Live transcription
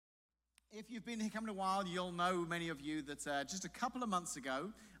If you've been here coming a while, you'll know, many of you, that just a couple of months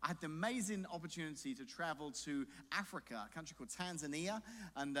ago, I had the amazing opportunity to travel to Africa, a country called Tanzania,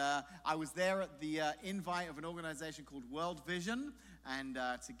 and I was there at the invite of an organization called World Vision, and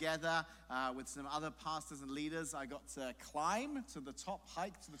together with some other pastors and leaders, I got to climb to the top,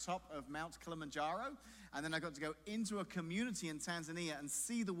 hike to the top of Mount Kilimanjaro, and then I got to go into a community in Tanzania and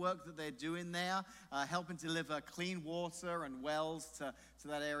see the work that they're doing there, helping deliver clean water and wells to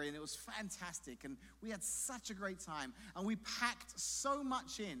that area, and it was fantastic, and we had such a great time, and we packed so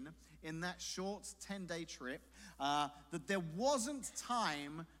much in that short 10-day trip that there wasn't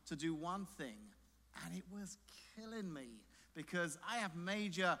time to do one thing, and it was killing me because I have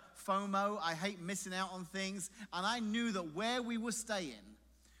major FOMO. I hate missing out on things, and I knew that where we were staying,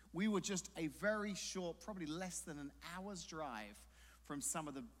 we were just a very short, probably less than an hour's drive from some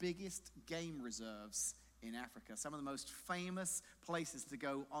of the biggest game reserves in Africa, some of the most famous places to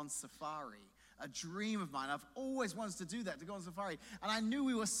go on safari. A dream of mine. I've always wanted to do that, to go on safari. And I knew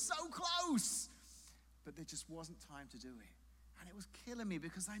we were so close, but there just wasn't time to do it. And it was killing me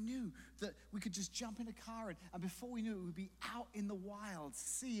because I knew that we could just jump in a car and before we knew it, we'd be out in the wild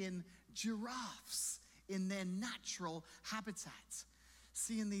seeing giraffes in their natural habitat,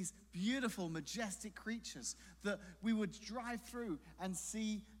 seeing these beautiful, majestic creatures that we would drive through and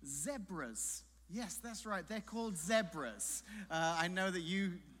see zebras. Yes, that's right. They're called zebras. I know that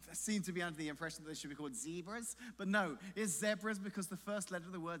you seem to be under the impression that they should be called zebras, but no, it's zebras because the first letter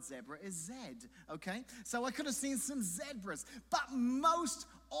of the word zebra is Z, okay? So I could have seen some zebras, but most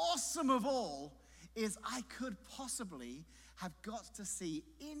awesome of all is I could possibly have got to see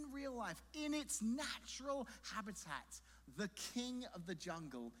in real life, in its natural habitat, the king of the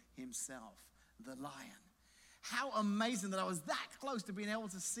jungle himself, the lion. How amazing that I was that close to being able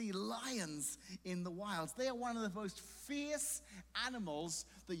to see lions in the wilds. They are one of the most fierce animals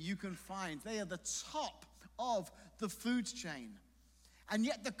that you can find. They are the top of the food chain. And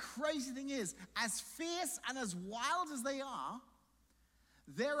yet the crazy thing is, as fierce and as wild as they are,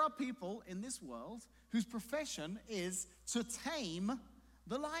 there are people in this world whose profession is to tame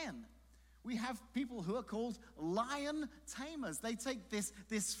the lion. We have people who are called lion tamers. They take this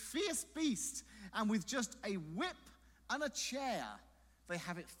fierce beast and with just a whip and a chair, they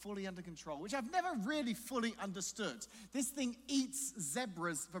have it fully under control, which I've never really fully understood. This thing eats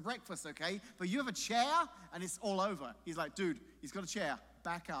zebras for breakfast, okay? But you have a chair and it's all over. He's like, dude, he's got a chair.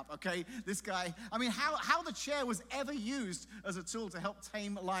 Back up, okay? This guy, I mean, how the chair was ever used as a tool to help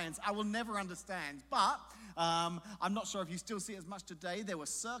tame lions, I will never understand. But I'm not sure if you still see it as much today. There were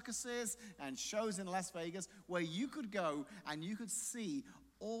circuses and shows in Las Vegas where you could go and you could see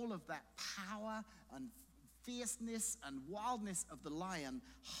all of that power and fierceness and wildness of the lion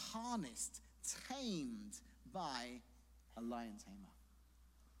harnessed, tamed by a lion tamer.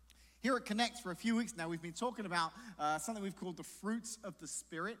 Here at Connect, for a few weeks now, we've been talking about something we've called the fruits of the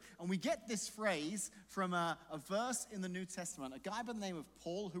Spirit. And we get this phrase from a verse in the New Testament. A guy by the name of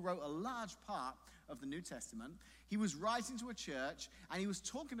Paul, who wrote a large part of the New Testament, he was writing to a church, and he was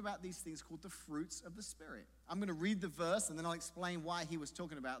talking about these things called the fruits of the Spirit. I'm going to read the verse, and then I'll explain why he was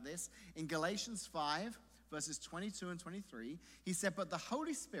talking about this. In Galatians 5, verses 22 and 23, he said, "But the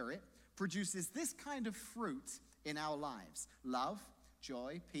Holy Spirit produces this kind of fruit in our lives: love,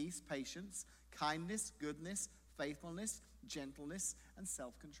 joy, peace, patience, kindness, goodness, faithfulness, gentleness, and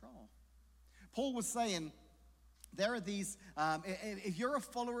self-control." Paul was saying, there are these, if you're a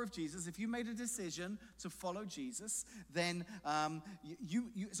follower of Jesus, if you made a decision to follow Jesus, then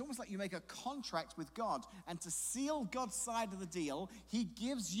it's almost like you make a contract with God. And to seal God's side of the deal, he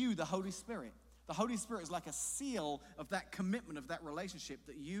gives you the Holy Spirit. The Holy Spirit is like a seal of that commitment, of that relationship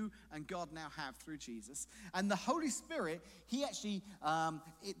that you and God now have through Jesus. And the Holy Spirit, he actually,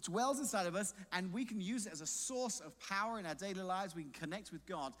 it dwells inside of us, and we can use it as a source of power in our daily lives. We can connect with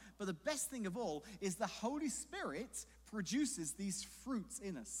God. But the best thing of all is the Holy Spirit produces these fruits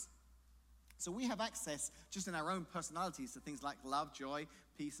in us. So we have access just in our own personalities to things like love, joy,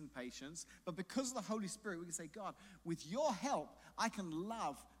 peace, and patience. But because of the Holy Spirit, we can say, God, with your help, I can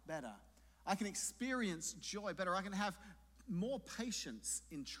love better. I can experience joy better. I can have more patience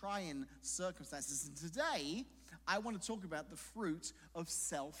in trying circumstances. And today, I want to talk about the fruit of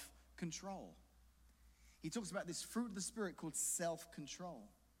self-control. He talks about this fruit of the Spirit called self-control.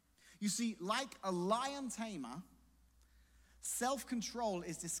 You see, like a lion tamer, self-control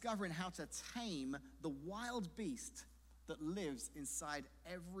is discovering how to tame the wild beast that lives inside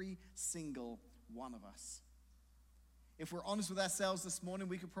every single one of us. If we're honest with ourselves this morning,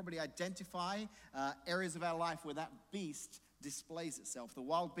 we could probably identify areas of our life where that beast displays itself. The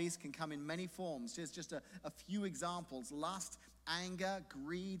wild beast can come in many forms. Here's just a few examples: lust, anger,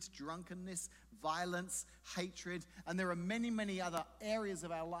 greed, drunkenness, violence, hatred, and there are many, many other areas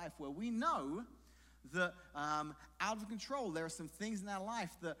of our life where we know that out of control, there are some things in our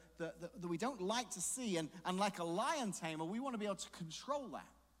life that we don't like to see, and like a lion tamer, we want to be able to control that.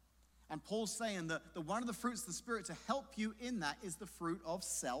 And Paul's saying that one of the fruits of the Spirit to help you in that is the fruit of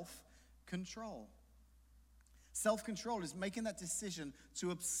self-control. Self-control is making that decision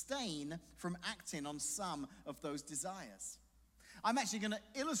to abstain from acting on some of those desires. I'm actually going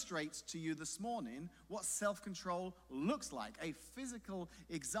to illustrate to you this morning what self-control looks like, a physical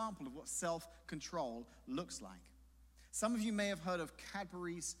example of what self-control looks like. Some of you may have heard of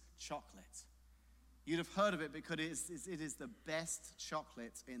Cadbury's chocolate. You'd have heard of it because it is the best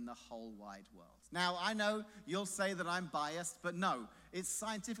chocolate in the whole wide world. Now, I know you'll say that I'm biased, but no, it's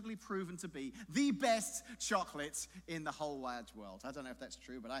scientifically proven to be the best chocolate in the whole wide world. I don't know if that's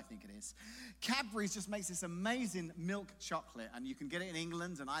true, but I think it is. Cadbury's just makes this amazing milk chocolate, and you can get it in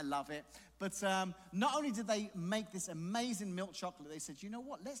England, and I love it. But not only did they make this amazing milk chocolate, they said, you know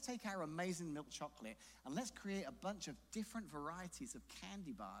what, let's take our amazing milk chocolate, and let's create a bunch of different varieties of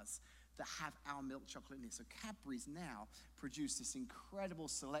candy bars that have our milk chocolate in it. So Cadbury's now produce this incredible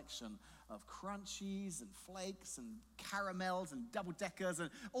selection of crunchies and flakes and caramels and double-deckers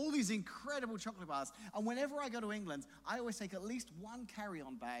and all these incredible chocolate bars. And whenever I go to England, I always take at least one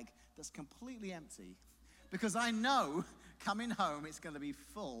carry-on bag that's completely empty because I know coming home it's going to be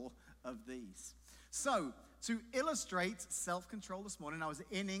full of these. So to illustrate self-control this morning, I was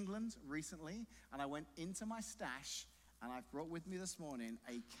in England recently and I went into my stash and I've brought with me this morning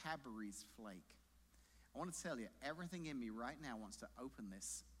a Cadbury's flake. I want to tell you, everything in me right now wants to open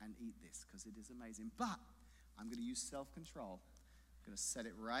this and eat this because it is amazing. But I'm going to use self-control. I'm going to set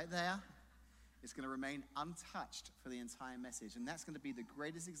it right there. It's going to remain untouched for the entire message. And that's going to be the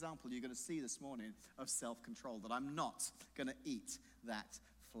greatest example you're going to see this morning of self-control, that I'm not going to eat that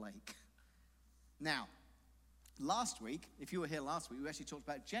flake. Now, last week, if you were here last week, we actually talked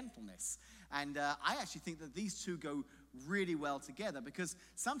about gentleness. And I actually think that these two go really well together because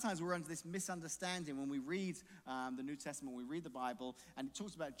sometimes we're under this misunderstanding when we read the New Testament, when we read the Bible, and it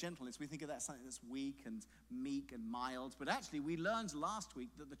talks about gentleness. We think of that as something that's weak and meek and mild. But actually, we learned last week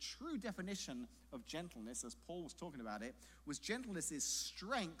that the true definition of gentleness, as Paul was talking about it, was gentleness is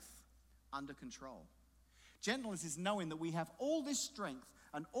strength under control. Gentleness is knowing that we have all this strength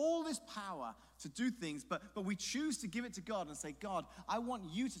and all this power to do things, but we choose to give it to God and say, God, I want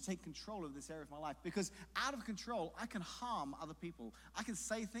you to take control of this area of my life, because out of control, I can harm other people. I can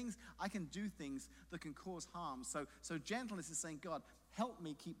say things, I can do things that can cause harm. So gentleness is saying, God, help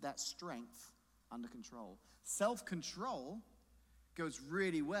me keep that strength under control. Self-control goes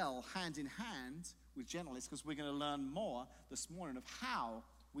really well hand in hand with gentleness, because we're going to learn more this morning of how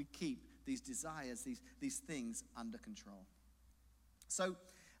we keep these desires, these things under control. So,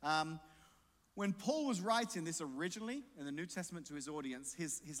 when Paul was writing this originally in the New Testament to his audience,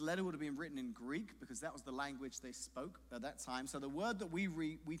 his letter would have been written in Greek because that was the language they spoke at that time. So the word that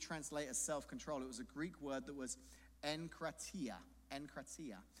we translate as self-control, it was a Greek word that was enkratia.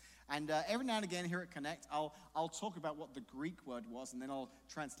 And every now and again here at Connect, I'll talk about what the Greek word was, and then I'll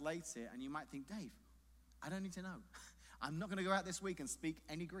translate it. And you might think, Dave, I don't need to know. I'm not going to go out this week and speak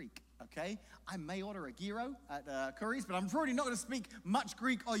any Greek, okay? I may order a gyro at Curry's, but I'm probably not going to speak much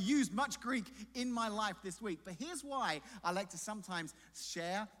Greek or use much Greek in my life this week. But here's why I like to sometimes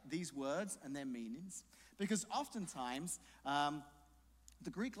share these words and their meanings. Because oftentimes, the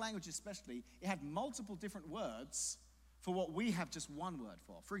Greek language especially, it had multiple different words for what we have just one word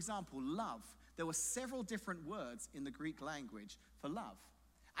for. For example, love. There were several different words in the Greek language for love.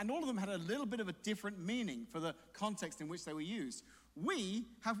 And all of them had a little bit of a different meaning for the context in which they were used. We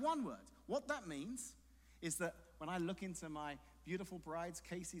have one word. What that means is that when I look into my beautiful bride's,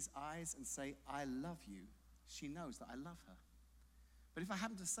 Casey's, eyes and say, I love you, she knows that I love her. But if I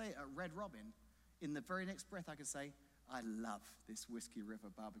happen to say it at Red Robin, in the very next breath I could say, I love this Whiskey River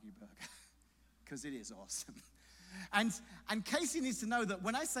barbecue burger, because it is awesome. And Casey needs to know that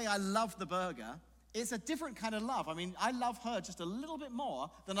when I say I love the burger, it's a different kind of love. I mean, I love her just a little bit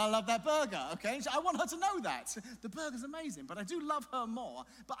more than I love that burger, okay? I want her to know that. The burger's amazing, but I do love her more.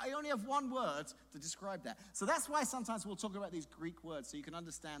 But I only have one word to describe that. So that's why sometimes we'll talk about these Greek words so you can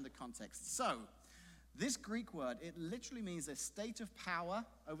understand the context. So this Greek word, it literally means a state of power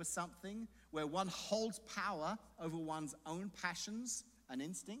over something where one holds power over one's own passions and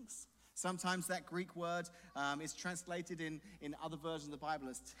instincts. Sometimes that Greek word is translated in other versions of the Bible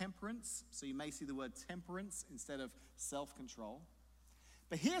as temperance. So you may see the word temperance instead of self-control.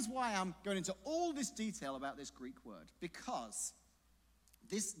 But here's why I'm going into all this detail about this Greek word. Because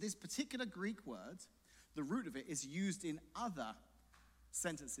this particular Greek word the root of it is used in other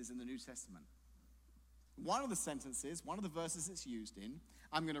sentences in the New Testament. One of the sentences, one of the verses it's used in,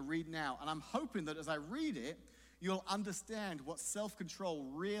 I'm going to read now. And I'm hoping that as I read it, you'll understand what self-control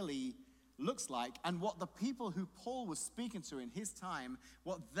really looks like and what the people who Paul was speaking to in his time,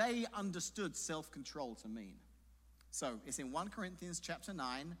 what they understood self-control to mean. So it's in 1 Corinthians chapter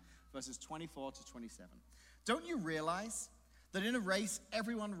 9, verses 24 to 27. Don't you realize that in a race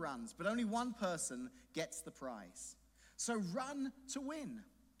everyone runs, but only one person gets the prize? So run to win.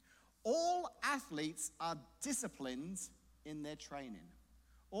 All athletes are disciplined in their training.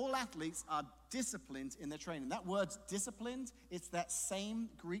 All athletes are disciplined in their training. That word's disciplined, it's that same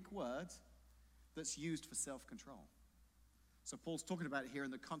Greek word that's used for self-control. So Paul's talking about it here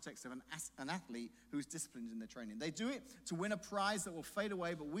in the context of an athlete who's disciplined in their training. They do it to win a prize that will fade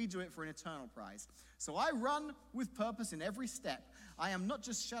away, but we do it for an eternal prize. So I run with purpose in every step. I am not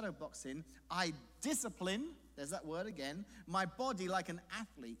just shadow boxing. I discipline, there's that word again, my body like an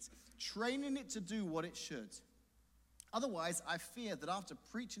athlete, training it to do what it should. Otherwise, I fear that after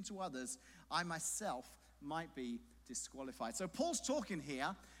preaching to others, I myself might be disqualified. So Paul's talking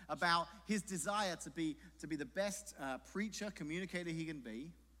here about his desire to be the best preacher, communicator he can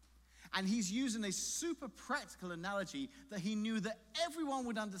be. And he's using a super practical analogy that he knew that everyone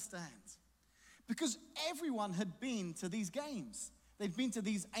would understand. Because everyone had been to these games. They'd been to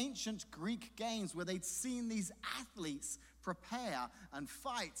these ancient Greek games where they'd seen these athletes prepare and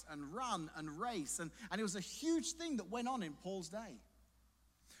fight and run and race. And it was a huge thing that went on in Paul's day.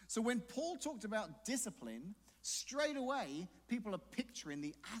 So when Paul talked about discipline, straight away, people are picturing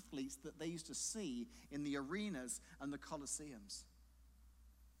the athletes that they used to see in the arenas and the Colosseums.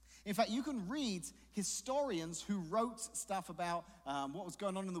 In fact, you can read historians who wrote stuff about what was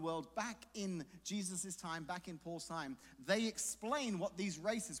going on in the world back in Jesus' time, back in Paul's time. They explain what these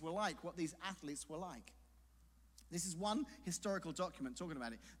races were like, what these athletes were like. This is one historical document talking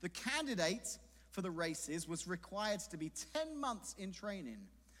about it. The candidate for the races was required to be 10 months in training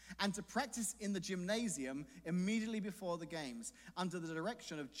and to practice in the gymnasium immediately before the games under the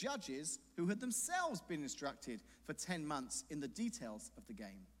direction of judges who had themselves been instructed for 10 months in the details of the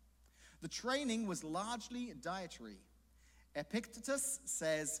game. The training was largely dietary. Epictetus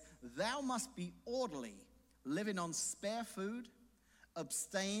says, "Thou must be orderly, living on spare food,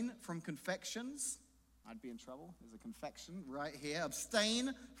 abstain from confections." I'd be in trouble. There's a confection right here.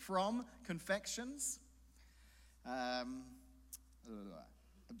 Abstain from confections.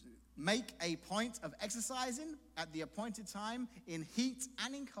 Make a point of exercising at the appointed time in heat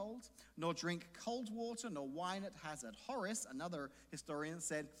and in cold, nor drink cold water nor wine at hazard. Horace, another historian,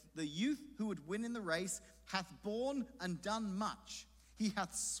 said, "The youth who would win in the race hath borne and done much. He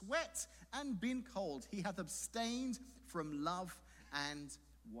hath sweat and been cold. He hath abstained from love and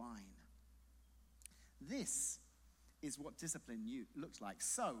wine." This is what discipline looks like.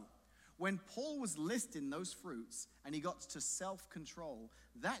 So, when Paul was listing those fruits and he got to self-control,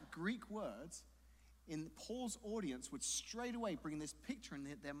 that Greek word in Paul's audience would straight away bring this picture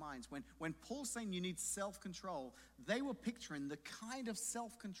in their minds. When Paul's saying you need self-control, they were picturing the kind of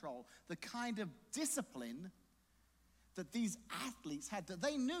self-control, the kind of discipline that these athletes had, that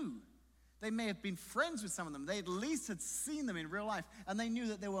they knew. They may have been friends with some of them. They at least had seen them in real life. And they knew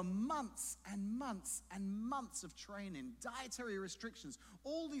that there were months and months and months of training, dietary restrictions,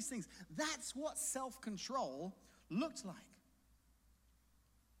 all these things. That's what self-control looked like.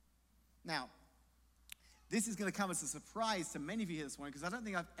 Now, this is going to come as a surprise to many of you here this morning because I don't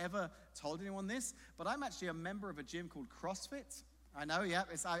think I've ever told anyone this, but I'm actually a member of a gym called CrossFit. I know, yeah.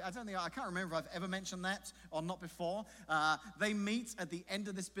 I can't remember if I've ever mentioned that or not before. They meet at the end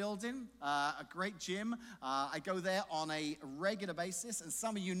of this building, a great gym. I go there on a regular basis. And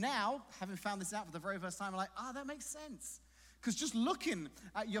some of you now, having found this out for the very first time, are like, that makes sense. Because just looking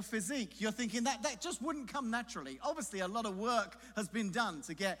at your physique, you're thinking that just wouldn't come naturally. Obviously, a lot of work has been done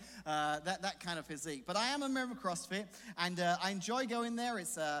to get that kind of physique. But I am a member of CrossFit, and I enjoy going there.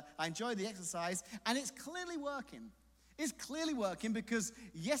 I enjoy the exercise, and it's clearly working. It's clearly working because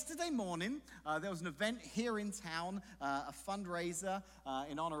yesterday morning, there was an event here in town, a fundraiser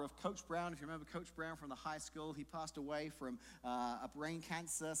in honor of Coach Brown. If you remember Coach Brown from the high school, he passed away from a brain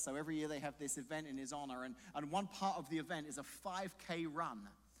cancer. So every year they have this event in his honor. And one part of the event is a 5K run.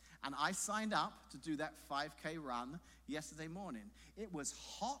 And I signed up to do that 5K run yesterday morning. It was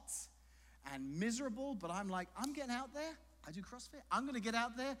hot and miserable, but I'm like, I'm getting out there. I do CrossFit. I'm going to get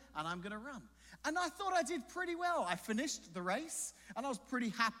out there and I'm going to run. And I thought I did pretty well. I finished the race and I was pretty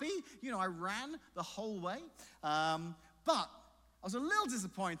happy. I ran the whole way. But I was a little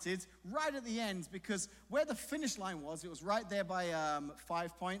disappointed right at the end because where the finish line was, it was right there by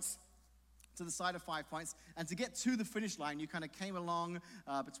 5 points. to the side of 5 Points, and to get to the finish line, you kind of came along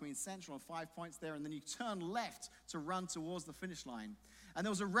between Central and 5 Points there, and then you turned left to run towards the finish line. And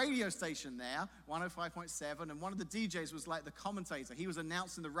there was a radio station there, 105.7, and one of the DJs was like the commentator. He was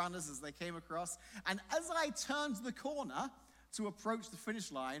announcing the runners as they came across. And as I turned the corner to approach the finish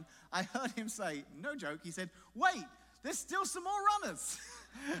line, I heard him say, no joke, he said, wait, there's still some more runners.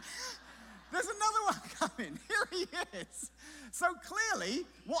 There's another one coming. Here he is. So clearly,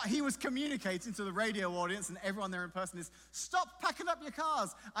 what he was communicating to the radio audience and everyone there in person is, stop packing up your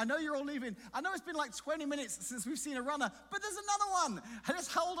cars. I know you're all leaving. I know it's been like 20 minutes since we've seen a runner, but there's another one. Let's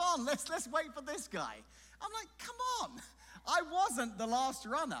hold on. Let's wait for this guy. I'm like, come on. I wasn't the last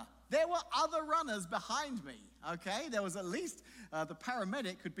runner. There were other runners behind me, okay? There was at least the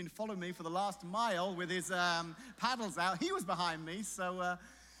paramedic who'd been following me for the last mile with his paddles out. He was behind me, so...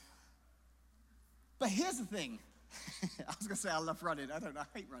 But here's the thing. I was going to say I love running. I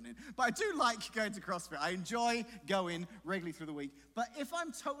hate running. But I do like going to CrossFit. I enjoy going regularly through the week. But if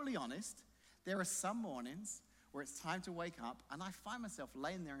I'm totally honest, there are some mornings where it's time to wake up, and I find myself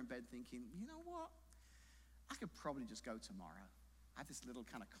laying there in bed thinking, you know what? I could probably just go tomorrow. I have this little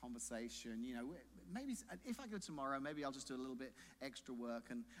kind of conversation, maybe if I go tomorrow, maybe I'll just do a little bit extra work.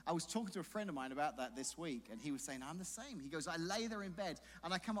 And I was talking to a friend of mine about that this week, and he was saying, I'm the same. He goes, I lay there in bed,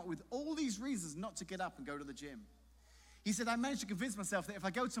 and I come up with all these reasons not to get up and go to the gym. He said, I managed to convince myself that if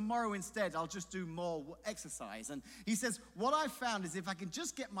I go tomorrow instead, I'll just do more exercise. And he says, what I've found is if I can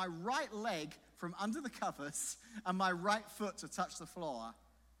just get my right leg from under the covers and my right foot to touch the floor,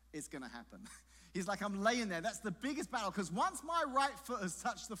 it's going to happen. He's like, I'm laying there. That's the biggest battle, because once my right foot has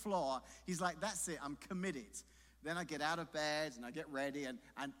touched the floor, he's like, that's it, I'm committed. Then I get out of bed and I get ready and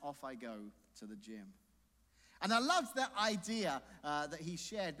off I go to the gym. And I loved that idea that he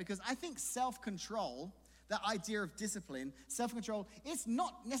shared, because I think self-control, that idea of discipline, self-control, it's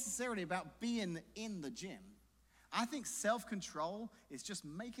not necessarily about being in the gym. I think self-control is just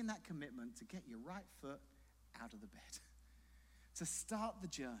making that commitment to get your right foot out of the bed, to start the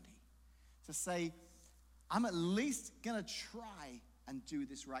journey. To say, I'm at least going to try and do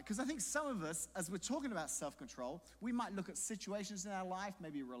this right. Because I think some of us, as we're talking about self-control, we might look at situations in our life,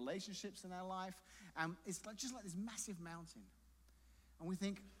 maybe relationships in our life, and it's just like this massive mountain. And we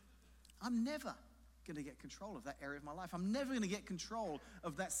think, I'm never going to get control of that area of my life. I'm never going to get control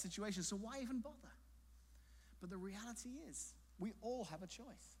of that situation, so why even bother? But the reality is, we all have a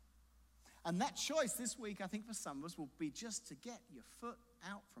choice. And that choice this week, I think for some of us, will be just to get your foot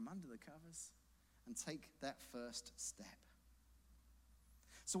out from under the covers and take that first step.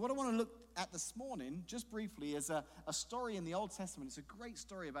 So what I want to look at this morning, just briefly, is a story in the Old Testament. It's a great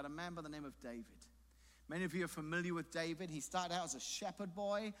story about a man by the name of David. Many of you are familiar with David. He started out as a shepherd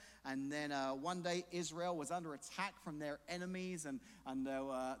boy, and then one day Israel was under attack from their enemies, and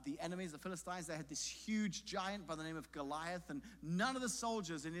the enemies, the Philistines, they had this huge giant by the name of Goliath, and none of the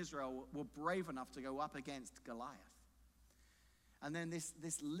soldiers in Israel were brave enough to go up against Goliath. And then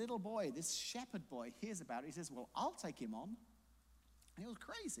this little boy, this shepherd boy, hears about it. He says, well, I'll take him on. And he was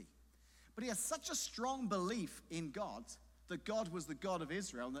crazy. But he has such a strong belief in God, that God was the God of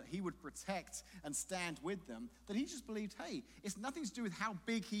Israel and that he would protect and stand with them, that he just believed, hey, it's nothing to do with how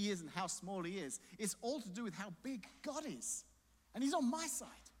big he is and how small he is. It's all to do with how big God is. And he's on my side.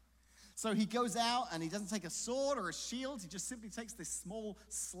 So he goes out and he doesn't take a sword or a shield. He just simply takes this small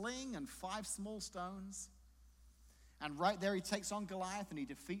sling and 5 small stones. And right there he takes on Goliath and he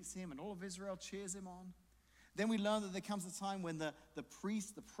defeats him, and all of Israel cheers him on. Then we learn that there comes a time when the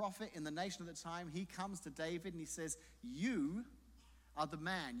priest, the prophet in the nation at the time, he comes to David and he says, you are the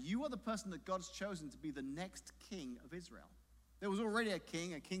man. You are the person that God's chosen to be the next king of Israel. There was already a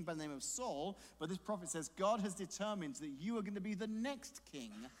king by the name of Saul, but this prophet says God has determined that you are going to be the next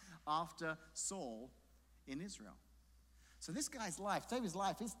king after Saul in Israel. So this guy's life, David's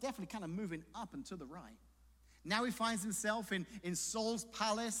life, is definitely kind of moving up and to the right. Now he finds himself in Saul's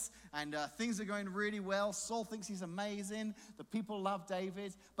palace, and things are going really well. Saul thinks he's amazing. The people love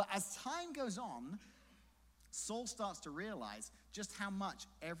David. But as time goes on, Saul starts to realize just how much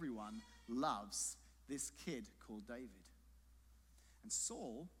everyone loves this kid called David. And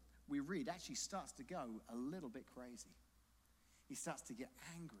Saul, we read, actually starts to go a little bit crazy. He starts to get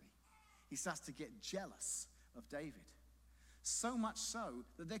angry. He starts to get jealous of David. So much so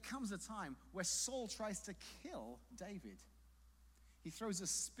that there comes a time where Saul tries to kill David. He throws a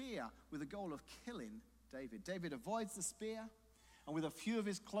spear with the goal of killing David. David avoids the spear, and with a few of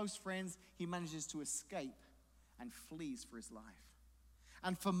his close friends, he manages to escape and flees for his life.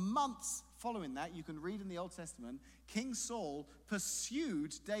 And for months following that, you can read in the Old Testament, King Saul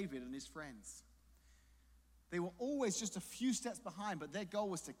pursued David and his friends. They were always just a few steps behind, but their goal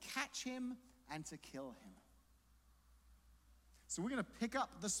was to catch him and to kill him. So we're going to pick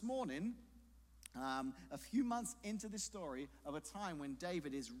up this morning a few months into this story of a time when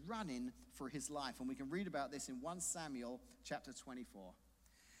David is running for his life. And we can read about this in 1 Samuel chapter 24.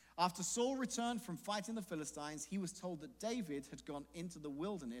 After Saul returned from fighting the Philistines, he was told that David had gone into the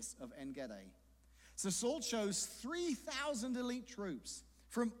wilderness of En-Gedi. So Saul chose 3,000 elite troops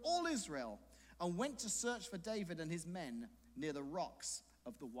from all Israel and went to search for David and his men near the rocks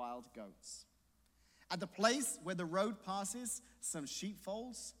of the wild goats. At the place where the road passes some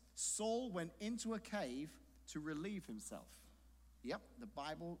sheepfolds, Saul went into a cave to relieve himself. Yep, the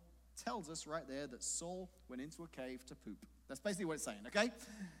Bible tells us right there that Saul went into a cave to poop. That's basically what it's saying, okay?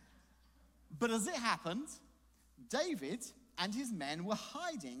 But as it happened, David and his men were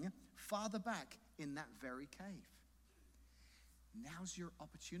hiding farther back in that very cave. Now's your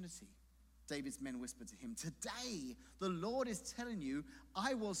opportunity, David's men whispered to him. Today, the Lord is telling you,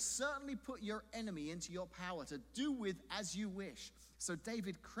 I will certainly put your enemy into your power to do with as you wish. So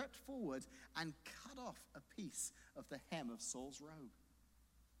David crept forward and cut off a piece of the hem of Saul's robe.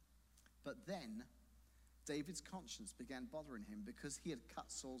 But then David's conscience began bothering him because he had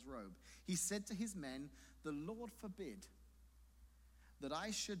cut Saul's robe. He said to his men, the Lord forbid that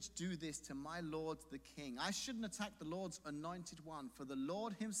I should do this to my Lord the king. I shouldn't attack the Lord's anointed one, for the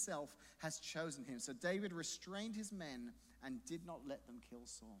Lord himself has chosen him. So David restrained his men and did not let them kill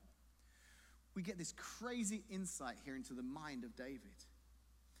Saul. We get this crazy insight here into the mind of David.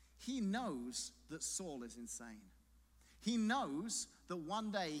 He knows that Saul is insane. He knows that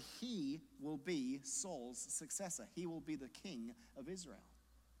one day he will be Saul's successor. He will be the king of Israel.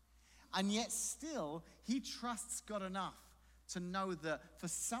 And yet still, he trusts God enough to know that for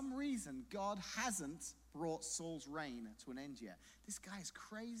some reason, God hasn't brought Saul's reign to an end yet. This guy is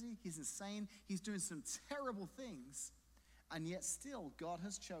crazy. He's insane. He's doing some terrible things. And yet still, God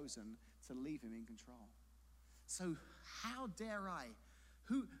has chosen to leave him in control. So how dare I?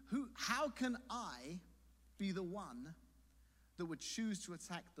 How can I be the one that would choose to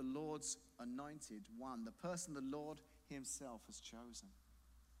attack the Lord's anointed one, the person the Lord himself has chosen?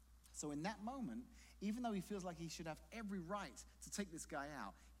 So in that moment, even though he feels like he should have every right to take this guy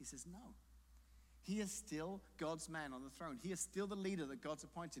out, he says no. He is still God's man on the throne. He is still the leader that God's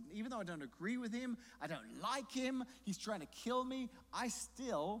appointed. And even though I don't agree with him, I don't like him, he's trying to kill me, I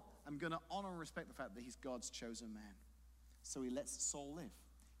still am going to honor and respect the fact that he's God's chosen man. So he lets Saul live.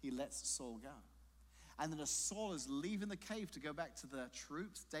 He lets Saul go. And then as Saul is leaving the cave to go back to the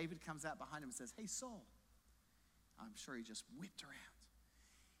troops, David comes out behind him and says, hey, Saul. I'm sure he just whipped around.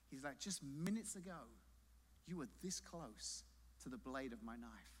 He's like, just minutes ago, you were this close to the blade of my knife.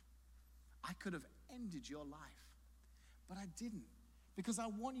 I could have ended your life, but I didn't, because I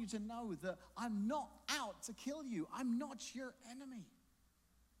want you to know that I'm not out to kill you. I'm not your enemy.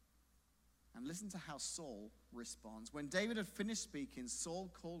 And listen to how Saul responds. When David had finished speaking,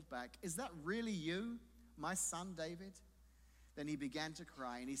 Saul called back, is that really you, my son David? Then he began to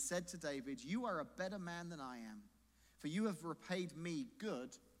cry, and he said to David, you are a better man than I am, for you have repaid me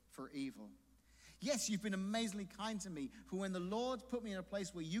good for evil. Yes, you've been amazingly kind to me, for when the Lord put me in a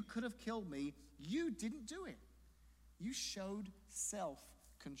place where you could have killed me, you didn't do it. You showed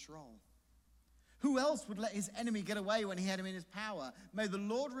self-control. Who else would let his enemy get away when he had him in his power? May the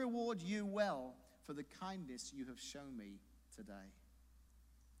Lord reward you well for the kindness you have shown me today.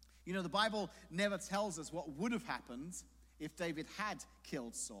 You know, the Bible never tells us what would have happened if David had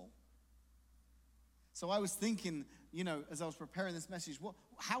killed Saul. So I was thinking, you know, as I was preparing this message,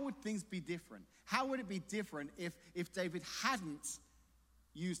 how would things be different? How would it be different if David hadn't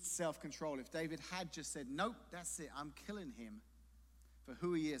used self-control? If David had just said, nope, that's it, I'm killing him for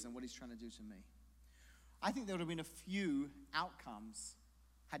who he is and what he's trying to do to me. I think there would have been a few outcomes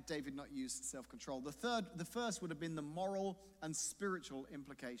had David not used self-control. The first would have been the moral and spiritual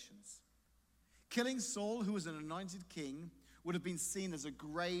implications. Killing Saul, who was an anointed king, would have been seen as a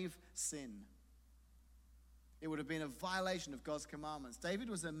grave sin. It would have been a violation of God's commandments. David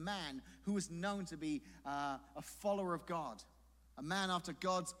was a man who was known to be a follower of God, a man after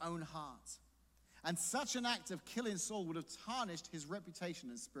God's own heart. And such an act of killing Saul would have tarnished his reputation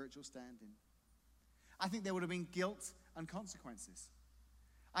and spiritual standing. I think there would have been guilt and consequences.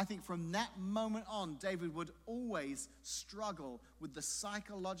 I think from that moment on, David would always struggle with the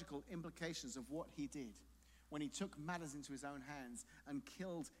psychological implications of what he did when he took matters into his own hands and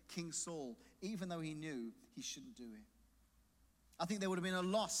killed King Saul, even though he knew he shouldn't do it. I think there would have been a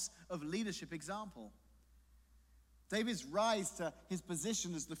loss of leadership example. David's rise to his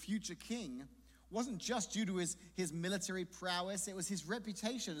position as the future king wasn't just due to his military prowess, it was his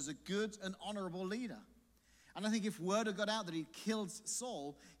reputation as a good and honorable leader. And I think if word had got out that he'd killed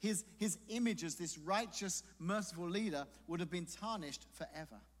Saul, his image as this righteous, merciful leader would have been tarnished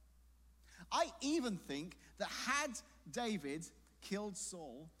forever. I even think that had David killed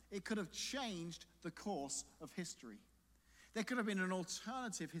Saul, it could have changed the course of history. There could have been an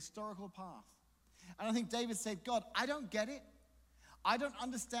alternative historical path. And I think David said, God, I don't get it. I don't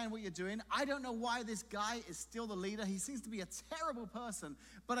understand what you're doing. I don't know why this guy is still the leader. He seems to be a terrible person.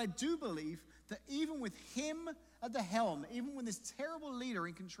 But I do believe that even with him at the helm, even with this terrible leader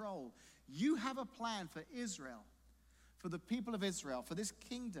in control, you have a plan for Israel, for the people of Israel, for this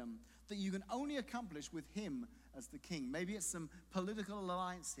kingdom that you can only accomplish with him as the king. Maybe it's some political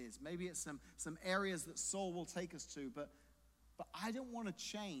alliances. Maybe it's some areas that Saul will take us to. But I don't want to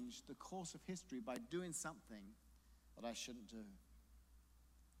change the course of history by doing something that I shouldn't do.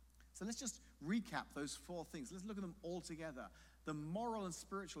 So let's just recap those four things. Let's look at them all together. The moral and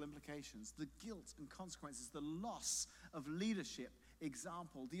spiritual implications, the guilt and consequences, the loss of leadership,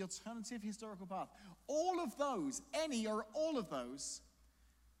 example, the alternative historical path. All of those, any or all of those,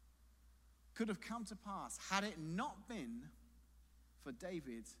 could have come to pass had it not been for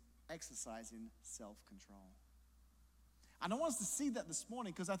David exercising self-control. And I want us to see that this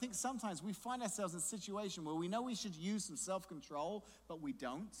morning because I think sometimes we find ourselves in a situation where we know we should use some self-control, but we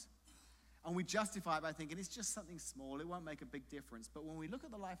don't. And we justify it by thinking it's just something small, it won't make a big difference. But when we look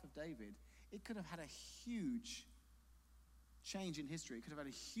at the life of David, it could have had a huge change in history. It could have had a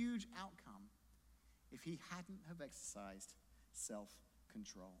huge outcome if he hadn't have exercised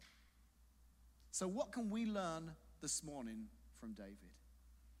self-control. So what can we learn this morning from David?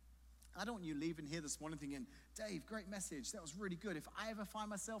 I don't want you leaving here this morning thinking, Dave, great message. That was really good. If I ever find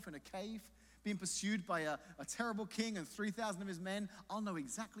myself in a cave being pursued by a terrible king and 3,000 of his men, I'll know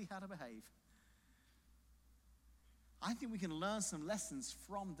exactly how to behave. I think we can learn some lessons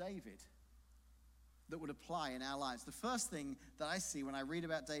from David that would apply in our lives. The first thing that I see when I read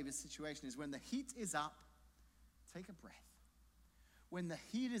about David's situation is when the heat is up, take a breath. When the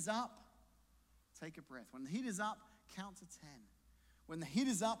heat is up, take a breath. When the heat is up, count to 10. When the heat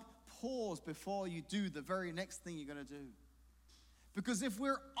is up, pause before you do the very next thing you're going to do. Because if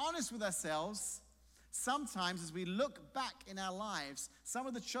we're honest with ourselves, sometimes as we look back in our lives, some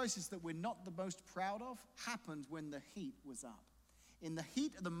of the choices that we're not the most proud of happened when the heat was up. In the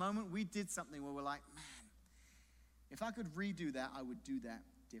heat of the moment, we did something where we're like, man, if I could redo that, I would do that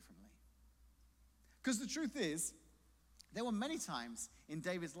differently. Because the truth is, there were many times in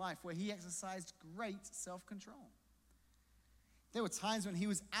David's life where he exercised great self-control. There were times when he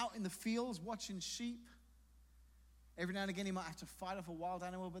was out in the fields watching sheep. Every now and again, he might have to fight off a wild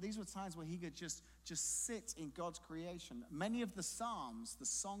animal, but these were times where he could just sit in God's creation. Many of the Psalms, the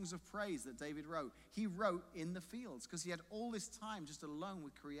songs of praise that David wrote, he wrote in the fields because he had all this time just alone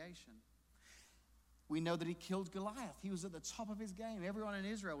with creation. We know that he killed Goliath. He was at the top of his game. Everyone in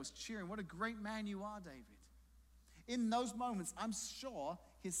Israel was cheering. What a great man you are, David. In those moments, I'm sure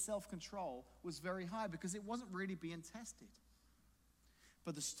his self-control was very high because it wasn't really being tested.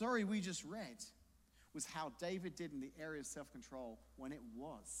 But the story we just read was how David did in the area of self-control when it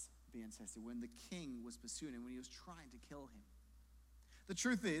was being tested, when the king was pursuing him, when he was trying to kill him. The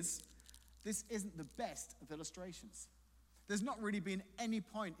truth is, this isn't the best of illustrations. There's not really been any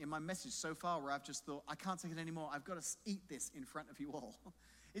point in my message so far where I've just thought, I can't take it anymore. I've got to eat this in front of you all.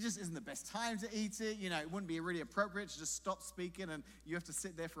 It just isn't the best time to eat it. You know, it wouldn't be really appropriate to just stop speaking and you have to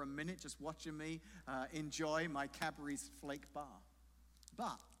sit there for a minute just watching me enjoy my Cadbury's Flake bar.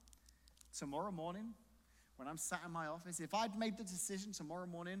 But tomorrow morning, when I'm sat in my office, if I'd made the decision tomorrow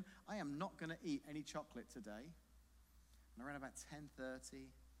morning, I am not going to eat any chocolate today. And around about 10:30,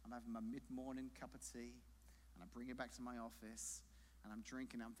 I'm having my mid-morning cup of tea, and I bring it back to my office, and I'm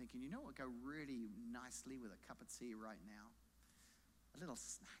drinking. I'm thinking, you know what would go really nicely with a cup of tea right now? A little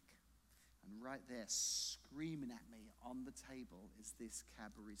snack. And right there, screaming at me on the table, is this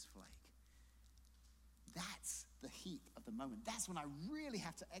Cadbury's Flake. That's the heat of the moment. That's when I really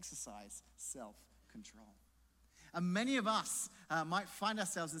have to exercise self-control. And many of us might find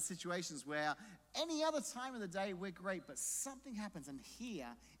ourselves in situations where any other time of the day we're great, but something happens, and here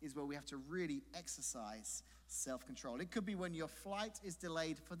is where we have to really exercise self-control. It could be when your flight is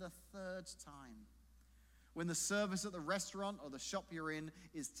delayed for the third time, when the service at the restaurant or the shop you're in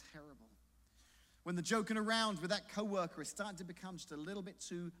is terrible, when the joking around with that coworker is starting to become just a little bit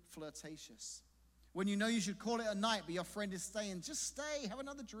too flirtatious, when you know you should call it a night, but your friend is saying, just stay, have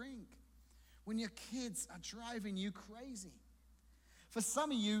another drink. When your kids are driving you crazy. For some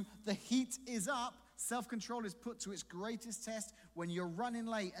of you, the heat is up. Self-control is put to its greatest test when you're running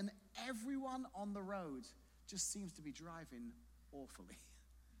late and everyone on the road just seems to be driving awfully.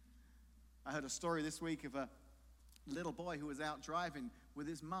 I heard a story this week of a little boy who was out driving with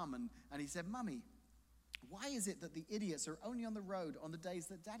his mum, and he said, "Mummy, why is it that the idiots are only on the road on the days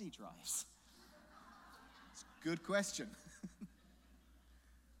that Daddy drives?" It's a good question.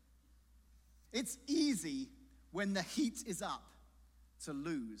 It's easy when the heat is up to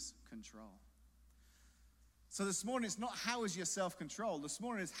lose control. So this morning, it's not how is your self-control. This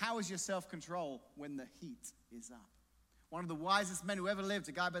morning is how is your self-control when the heat is up. One of the wisest men who ever lived,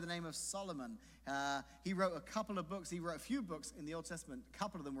 a guy by the name of Solomon, he wrote a couple of books. He wrote a few books in the Old Testament. A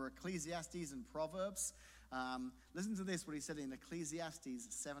couple of them were Ecclesiastes and Proverbs. Listen to this, what he said in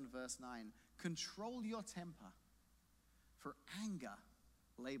Ecclesiastes 7 verse 9. "Control your temper, for anger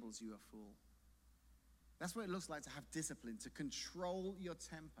labels you a fool." That's what it looks like to have discipline, to control your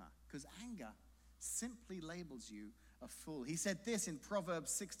temper, because anger simply labels you a fool. He said this in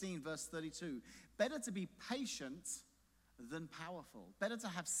Proverbs 16 verse 32. "Better to be patient than powerful. Better to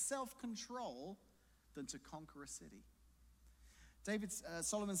have self-control than to conquer a city."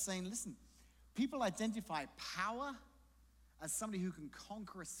 Solomon's saying, listen, people identify power as somebody who can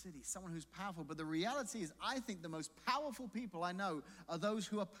conquer a city, someone who's powerful. But the reality is, I think the most powerful people I know are those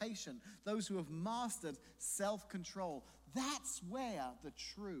who are patient, those who have mastered self-control. That's where the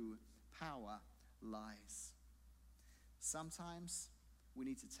true power lies. Sometimes we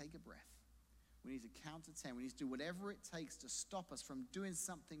need to take a breath. We need to count to 10. We need to do whatever it takes to stop us from doing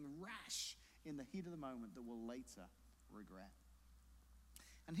something rash in the heat of the moment that we'll later regret.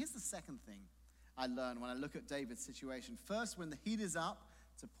 And here's the second thing I learned when I look at David's situation. First, when the heat is up,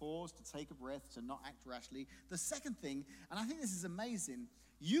 to pause, to take a breath, to not act rashly. The second thing, and I think this is amazing,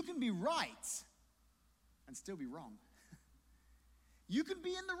 you can be right and still be wrong. You can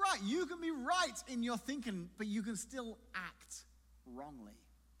be in the right. You can be right in your thinking, but you can still act wrongly.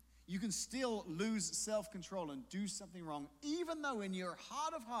 You can still lose self-control and do something wrong, even though in your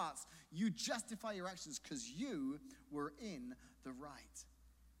heart of hearts, you justify your actions because you were in the right.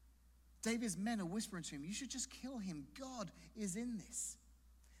 David's men are whispering to him, "You should just kill him. God is in this."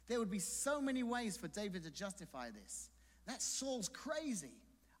 There would be so many ways for David to justify this. That Saul's crazy.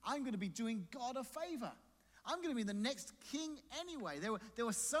 I'm going to be doing God a favor. I'm going to be the next king anyway. There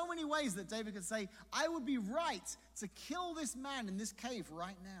were so many ways that David could say, I would be right to kill this man in this cave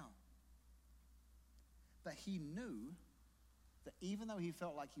right now. But he knew that even though he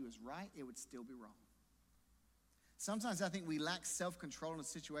felt like he was right, it would still be wrong. Sometimes I think we lack self-control in a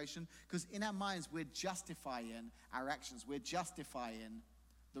situation because in our minds we're justifying our actions. We're justifying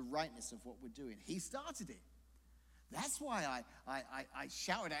the rightness of what we're doing. He started it. That's why I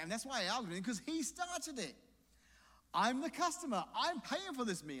shouted at him. That's why I argued with him, because he started it. I'm the customer. I'm paying for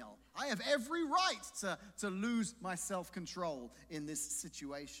this meal. I have every right to lose my self-control in this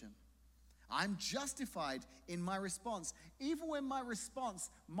situation. I'm justified in my response, even when my response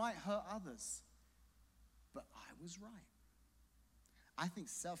might hurt others. But I was right. I think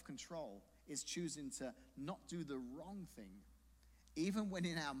self-control is choosing to not do the wrong thing, even when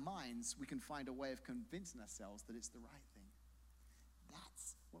in our minds we can find a way of convincing ourselves that it's the right thing.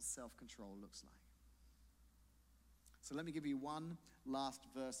 That's what self-control looks like. So let me give you one last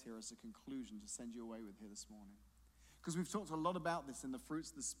verse here as a conclusion to send you away with here this morning. Because we've talked a lot about this in the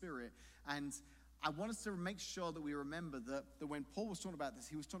fruits of the Spirit, and I want us to make sure that we remember that when Paul was talking about this,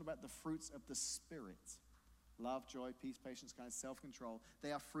 he was talking about the fruits of the Spirit. Love, joy, peace, patience, kindness, self-control.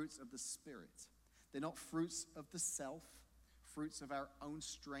 They are fruits of the Spirit. They're not fruits of the self, fruits of our own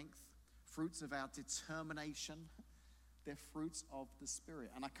strength, fruits of our determination. They're fruits of the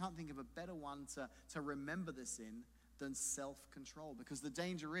Spirit. And I can't think of a better one to remember this in than self-control. Because the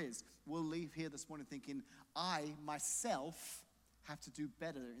danger is, we'll leave here this morning thinking, I, myself, have to do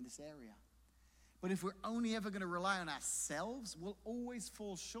better in this area. But if we're only ever going to rely on ourselves, we'll always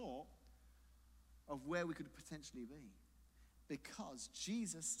fall short of where we could potentially be. Because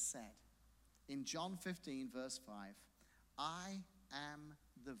Jesus said in John 15, verse 5, I am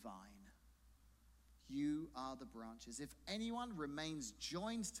the vine. You are the branches. If anyone remains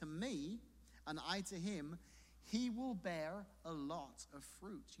joined to me and I to him, he will bear a lot of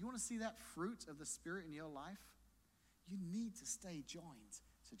fruit. You want to see that fruit of the Spirit in your life? You need to stay joined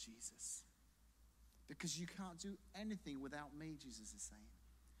to Jesus. Because you can't do anything without me, Jesus is saying.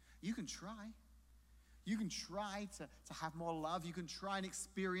 You can try. You can try to have more love. You can try and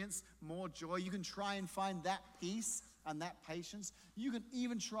experience more joy. You can try and find that peace and that patience. You can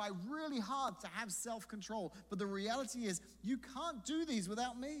even try really hard to have self-control. But the reality is, you can't do these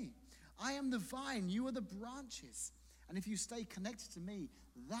without me. I am the vine, you are the branches. And if you stay connected to me,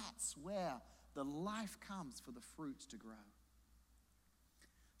 that's where the life comes for the fruit to grow.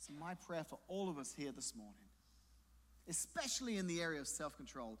 So my prayer for all of us here this morning especially in the area of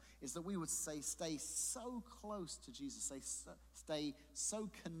self-control, is that we would stay so close to Jesus, stay so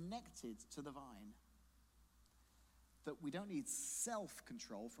connected to the vine, that we don't need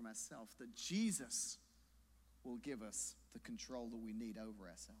self-control from ourselves, that Jesus will give us the control that we need over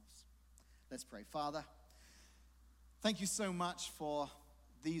ourselves. Let's pray. Father, thank you so much for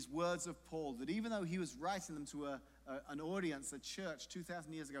these words of Paul, that even though he was writing them to an audience, a church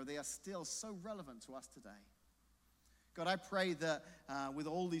 2,000 years ago, they are still so relevant to us today. God, I pray that with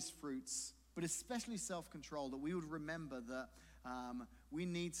all these fruits, but especially self-control, that we would remember that we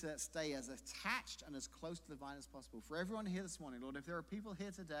need to stay as attached and as close to the vine as possible. For everyone here this morning, Lord, if there are people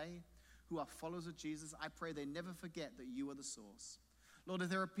here today who are followers of Jesus, I pray they never forget that you are the source. Lord, if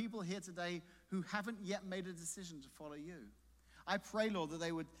there are people here today who haven't yet made a decision to follow you, I pray, Lord, that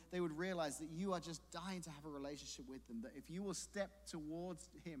they would realize that you are just dying to have a relationship with them, that if you will step towards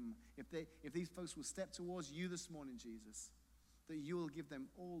him, if these folks will step towards you this morning, Jesus, that you will give them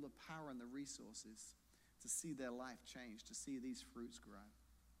all the power and the resources to see their life change, to see these fruits grow.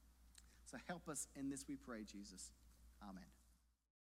 So help us in this, we pray, Jesus. Amen.